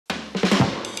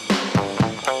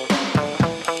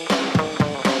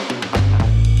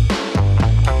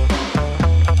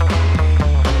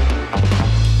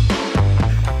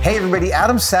everybody,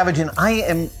 Adam Savage, and I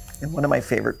am in one of my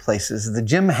favorite places, the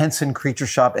Jim Henson Creature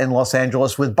Shop in Los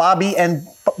Angeles with Bobby. And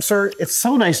sir, it's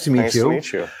so nice to meet you.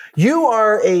 Nice to meet you. You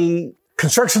are a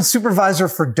construction supervisor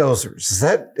for Doozers. Is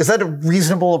that a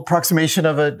reasonable approximation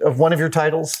of one of your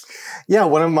titles? Yeah,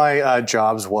 one of my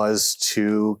jobs was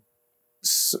to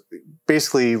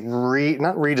basically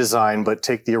not redesign, but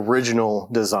take the original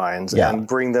designs and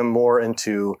bring them more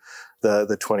into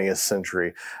the 20th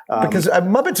century. Because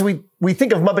Muppets, we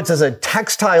think of Muppets as a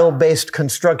textile-based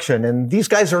construction, and these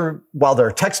guys are, while there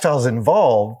are textiles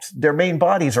involved, their main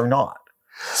bodies are not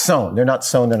sewn. They're not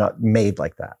sewn, they're not made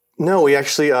like that. No, we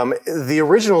actually, the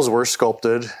originals were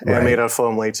sculpted and made out of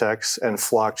foam latex and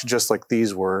flocked just like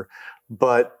these were.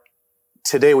 But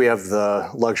today we have the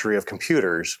luxury of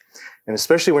computers. And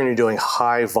especially when you're doing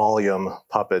high volume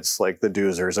puppets like the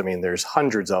Doozers, I mean, there's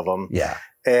hundreds of them. Yeah.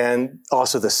 And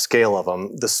also the scale of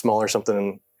them. The smaller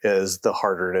something is, the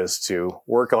harder it is to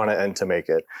work on it and to make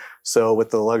it. So with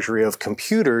the luxury of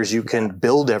computers, you can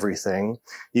build everything.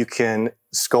 You can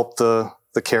sculpt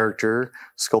the character,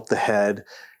 sculpt the head.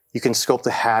 You can sculpt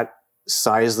the hat,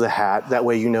 size the hat. That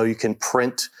way, you know, you can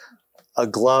print a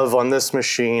glove on this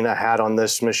machine, a hat on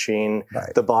this machine,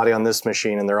 the body on this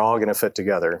machine, and they're all going to fit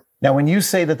together. Now, when you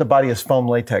say that the body is foam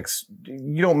latex,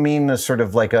 you don't mean a sort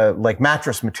of like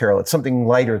mattress material. It's something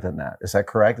lighter than that. Is that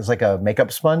correct? It's like a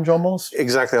makeup sponge almost?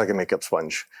 Exactly like a makeup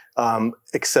sponge,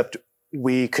 except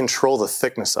we control the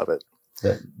thickness of it.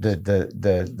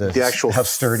 The actual how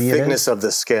sturdy it is? Thickness of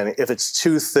the skin. If it's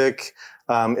too thick,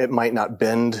 it might not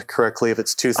bend correctly. If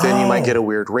it's too thin, you might get a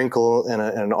weird wrinkle in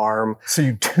an arm. So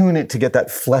you tune it to get that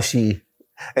fleshy.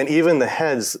 And even the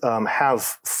heads have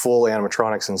full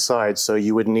animatronics inside, so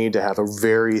you would need to have a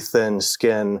very thin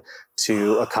skin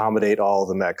to accommodate all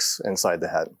the mechs inside the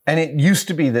head. And it used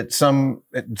to be that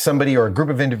somebody or a group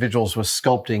of individuals was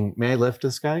sculpting. May I lift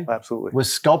this guy? Absolutely. Was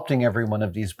sculpting every one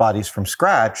of these bodies from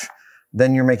scratch.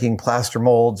 Then you're making plaster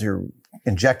molds. You're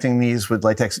injecting these with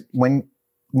latex.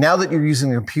 Now that you're using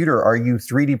the computer, are you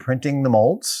 3D printing the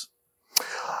molds?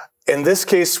 In this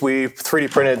case, we 3D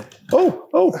printed.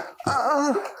 Okay.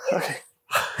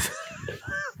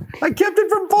 I kept it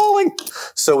from falling.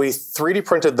 So we 3D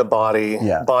printed the body,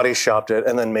 body shopped it,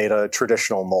 and then made a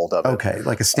traditional mold of it. Okay,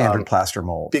 like a standard plaster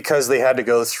mold. Because they had to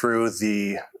go through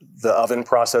the oven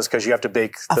process, because you have to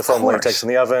bake the foam latex in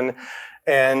the oven.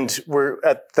 And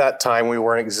at that time, we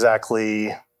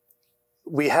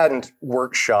hadn't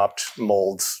workshopped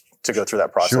molds to go through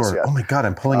that process yet. Oh my God,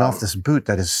 I'm pulling off this boot.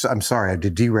 I'm sorry, I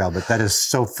did derail, but that is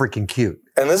so freaking cute.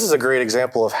 And this is a great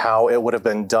example of how it would have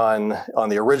been done on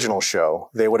the original show.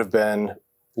 They would have been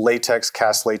latex,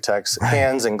 cast latex,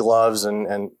 hands and gloves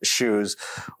and shoes.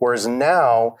 Whereas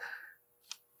now,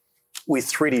 we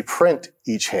 3D print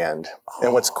each hand.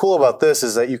 And what's cool about this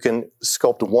is that you can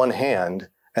sculpt one hand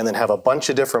and then have a bunch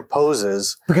of different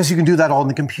poses. Because you can do that all in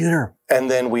the computer. And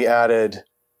then we added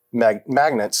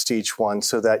magnets to each one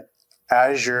so that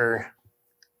as you're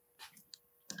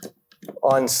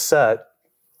on set,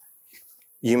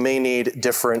 you may need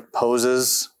different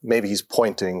poses. Maybe he's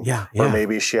pointing, or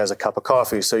maybe she has a cup of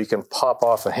coffee, so you can pop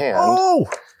off a hand.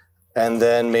 And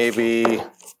then maybe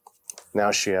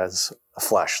now she has a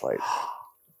flashlight.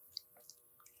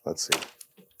 Let's see.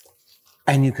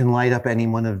 And you can light up any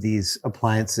one of these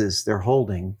appliances they're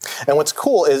holding. And what's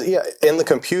cool is, in the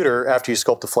computer, after you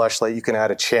sculpt the flashlight, you can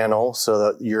add a channel so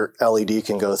that your LED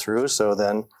can go through. So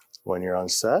then when you're on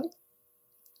set,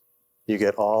 you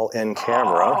get all in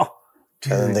camera.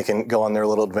 And then they can go on their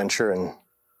little adventure.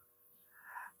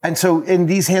 And so,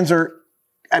 these hands are,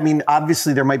 I mean,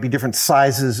 obviously there might be different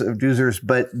sizes of Doozers,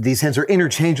 but these hands are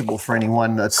interchangeable for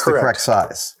anyone that's the correct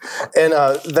size. And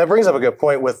that brings up a good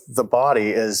point with the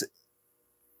body is,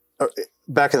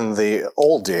 back in the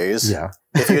old days,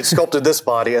 if you had sculpted this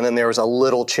body and then there was a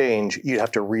little change, you'd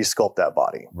have to re-sculpt that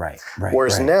body.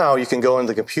 Whereas now you can go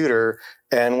into the computer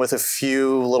and with a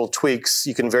few little tweaks,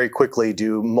 you can very quickly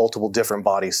do multiple different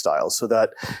body styles so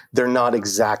that they're not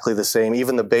exactly the same.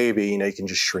 Even the baby, you can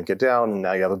just shrink it down and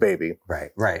now you have a baby.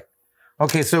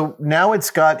 Okay, so now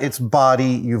it's got its body,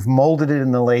 you've molded it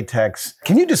in the latex.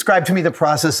 Can you describe to me the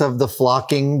process of the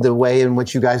flocking, the way in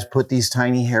which you guys put these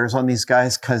tiny hairs on these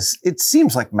guys? Because it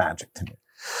seems like magic to me.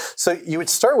 So you would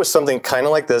start with something kind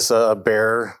of like this, a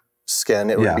bare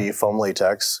skin. It would be foam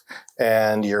latex,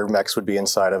 and your mechs would be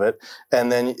inside of it.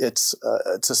 And then it's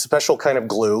a special kind of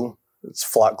glue. It's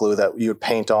flock glue that you would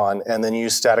paint on, and then you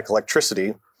use static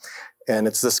electricity. And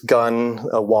it's this gun,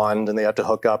 a wand, and they have to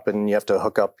hook up, and you have to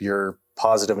hook up your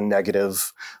positive and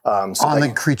negative. On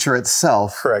the creature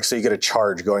itself. Correct. So you get a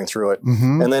charge going through it.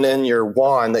 And then in your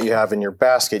wand that you have in your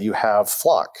basket, you have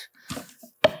flock.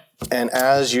 And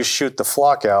as you shoot the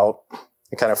flock out,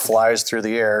 it kind of flies through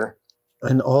the air.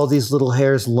 And all these little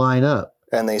hairs line up.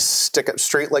 And they stick up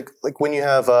straight, like when you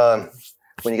have,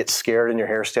 when you get scared and your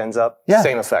hair stands up. Yeah.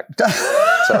 Same effect.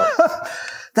 So.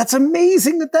 That's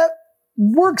amazing that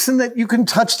works and that you can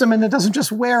touch them and it doesn't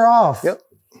just wear off. Yep.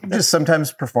 You just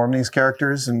sometimes perform these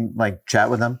characters and like chat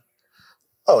with them.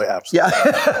 Oh, yeah, absolutely.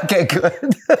 Yeah. Okay,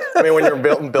 good. I mean, when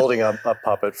you're building a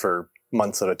puppet for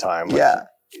months at a time, yeah,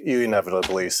 you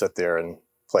inevitably sit there and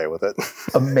play with it.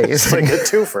 Amazing. It's like a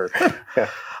twofer.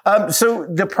 Yeah. So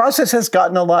the process has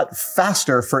gotten a lot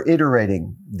faster for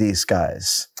iterating these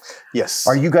guys. Yes.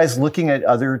 Are you guys looking at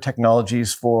other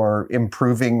technologies for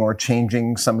improving or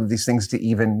changing some of these things to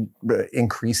even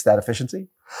increase that efficiency?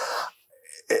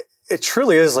 It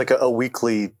truly is like a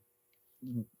weekly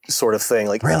sort of thing.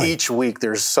 Like really? Each week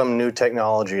there's some new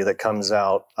technology that comes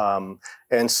out.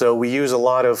 And so we use a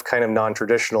lot of kind of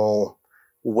non-traditional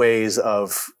ways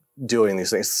of doing these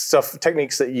things,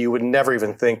 techniques that you would never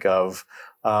even think of.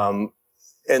 And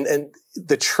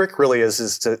the trick really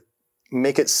is to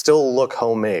make it still look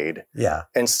homemade. Yeah.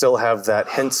 And still have that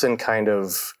Henson kind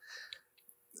of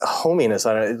hominess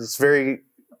on it. It's very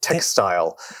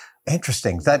textile.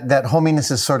 Interesting. That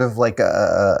hominess is sort of like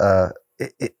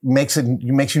it makes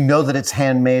you know that it's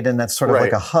handmade, and that's sort of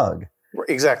like a hug.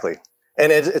 Exactly.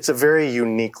 And it's a very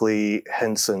uniquely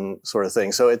Henson sort of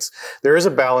thing. So there is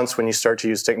a balance when you start to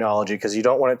use technology, because you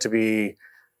don't want it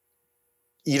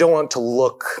to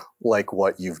look like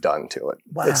what you've done to it.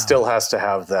 Wow. It still has to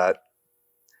have that.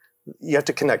 You have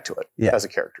to connect to it as a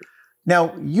character.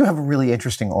 Now, you have a really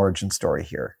interesting origin story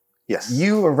here. Yes.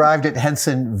 You arrived at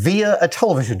Henson via a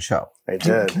television show. I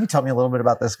did. Can you tell me a little bit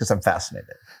about this? Because I'm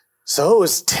fascinated. So it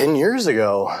was 10 years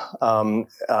ago.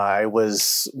 I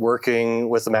was working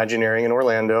with Imagineering in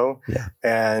Orlando,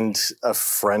 and a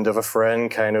friend of a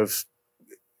friend kind of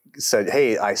said,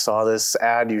 hey, I saw this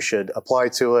ad, you should apply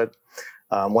to it.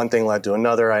 One thing led to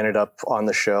another. I ended up on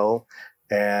the show,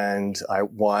 and I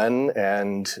won,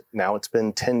 and now it's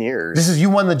been 10 years. You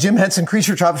won the Jim Henson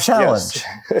Creature Chop Challenge.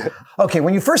 Yes. Okay,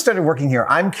 when you first started working here,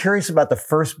 I'm curious about the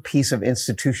first piece of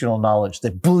institutional knowledge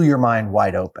that blew your mind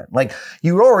wide open. Like,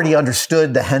 you already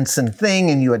understood the Henson thing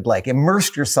and you had like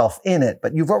immersed yourself in it,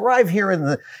 but you've arrived here in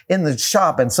the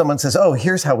shop and someone says, oh,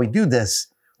 here's how we do this.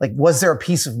 Like, was there a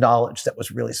piece of knowledge that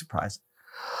was really surprising?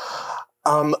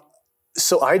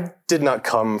 So I did not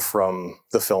come from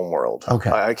the film world.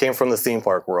 Okay. I came from the theme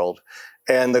park world.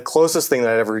 And the closest thing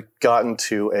that I'd ever gotten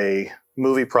to a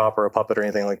movie prop or a puppet or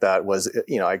anything like that was,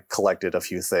 I collected a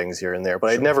few things here and there, but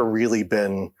I'd never really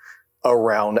been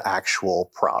around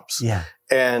actual props. Yeah.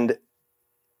 And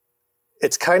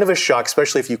it's kind of a shock,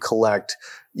 especially if you collect,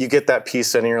 you get that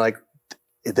piece and you're like,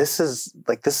 this is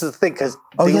the thing. Cause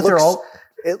they're all...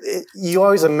 you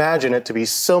always imagine it to be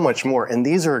so much more. And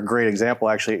these are a great example,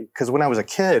 actually, because when I was a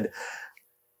kid,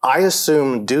 I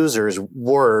assumed Doozers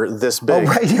were this big. Oh,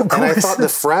 right, of course. And I thought the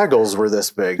Fraggles were this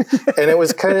big. And it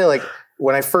was kind of like,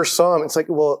 when I first saw them, it's like,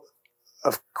 well,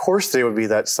 of course they would be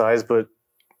that size, but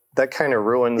that kind of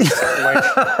ruins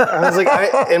I was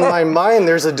like, in my mind,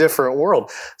 there's a different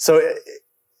world. So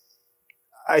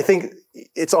I think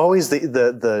it's always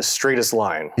the straightest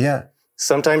line. Yeah.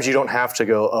 Sometimes you don't have to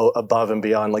go above and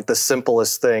beyond. Like, the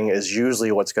simplest thing is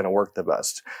usually what's going to work the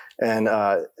best. And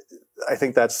I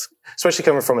think that's, especially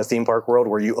coming from a theme park world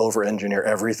where you over-engineer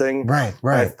everything. Right.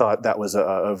 I thought that was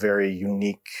a very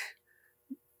unique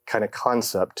kind of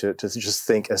concept to just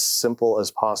think as simple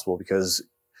as possible, because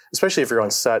especially if you're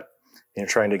on set and you're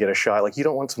trying to get a shot, like, you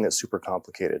don't want something that's super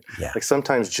complicated. Yeah. Like,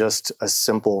 sometimes just a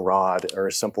simple rod or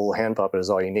a simple hand puppet is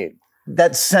all you need.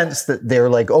 That sense that they're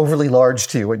like overly large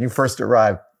to you when you first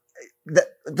arrive,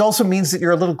 it also means that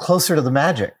you're a little closer to the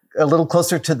magic, a little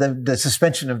closer to the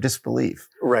suspension of disbelief.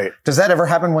 Right. Does that ever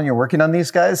happen when you're working on these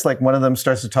guys? Like, one of them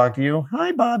starts to talk to you,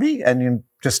 hi, Bobby, and you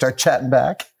just start chatting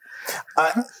back?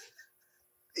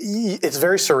 It's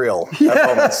very surreal at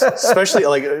moments, especially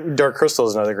like Dark Crystal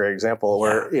is another great example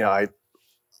where,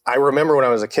 I remember when I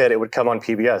was a kid, it would come on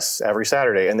PBS every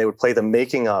Saturday and they would play the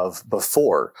making of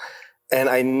before. And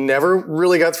I never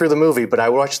really got through the movie, but I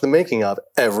watched the making of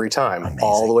every time. Amazing.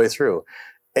 All the way through.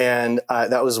 And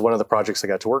that was one of the projects I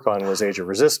got to work on, was Age of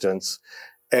Resistance.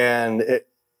 And it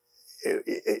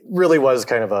really was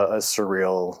kind of a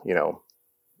surreal,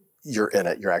 you're in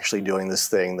it. You're actually doing this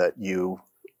thing that you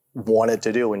wanted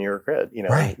to do when you were a kid.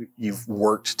 Right. You've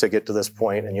worked to get to this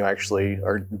point and you actually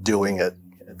are doing it.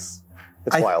 It's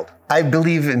wild. I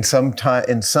believe in some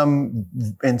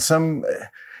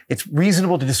it's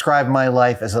reasonable to describe my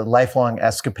life as a lifelong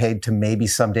escapade to maybe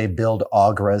someday build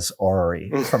Augra's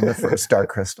orrery from the first Dark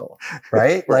Crystal,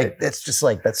 right? Like, it's just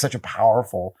like, that's such a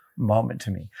powerful moment to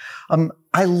me.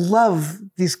 I love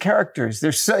these characters.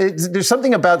 There's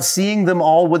something about seeing them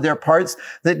all with their parts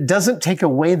that doesn't take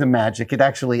away the magic. It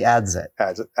actually adds it.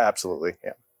 Adds it. Absolutely.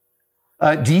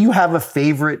 Yeah. Do you have a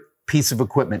favorite piece of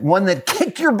equipment? One that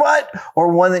kicked your butt, or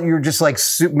one that you're just like,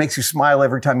 makes you smile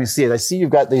every time you see it? I see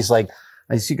you've got these, like,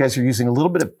 I see you guys are using a little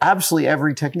bit of absolutely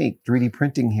every technique, 3D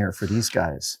printing here for these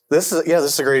guys. This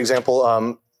is a great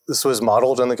example. This was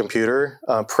modeled on the computer,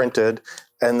 printed,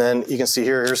 and then you can see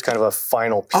here's kind of a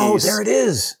final piece. Oh, there it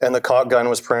is. And the caulk gun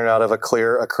was printed out of a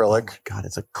clear acrylic. Oh my God,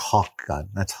 it's a caulk gun.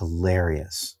 That's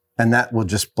hilarious. And that will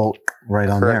just bolt right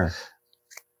on there.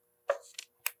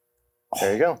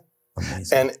 There you go.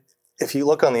 Amazing. And if you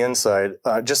look on the inside,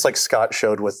 just like Scott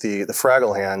showed with the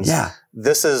Fraggle hands,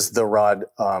 this is the rod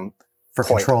for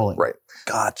controlling. Right.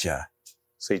 Gotcha.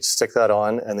 So you stick that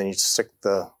on, and then you stick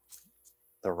the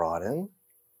rod in.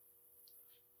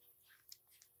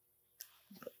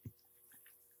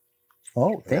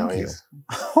 Oh, thank you.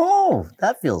 Oh,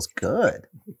 that feels good.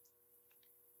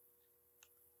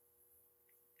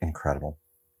 Incredible.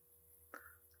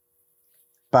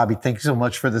 Bobby, thank you so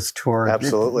much for this tour.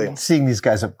 Absolutely. Seeing these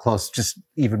guys up close, just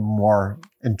even more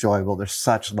enjoyable. They're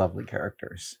such lovely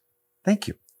characters. Thank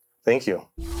you. Thank you.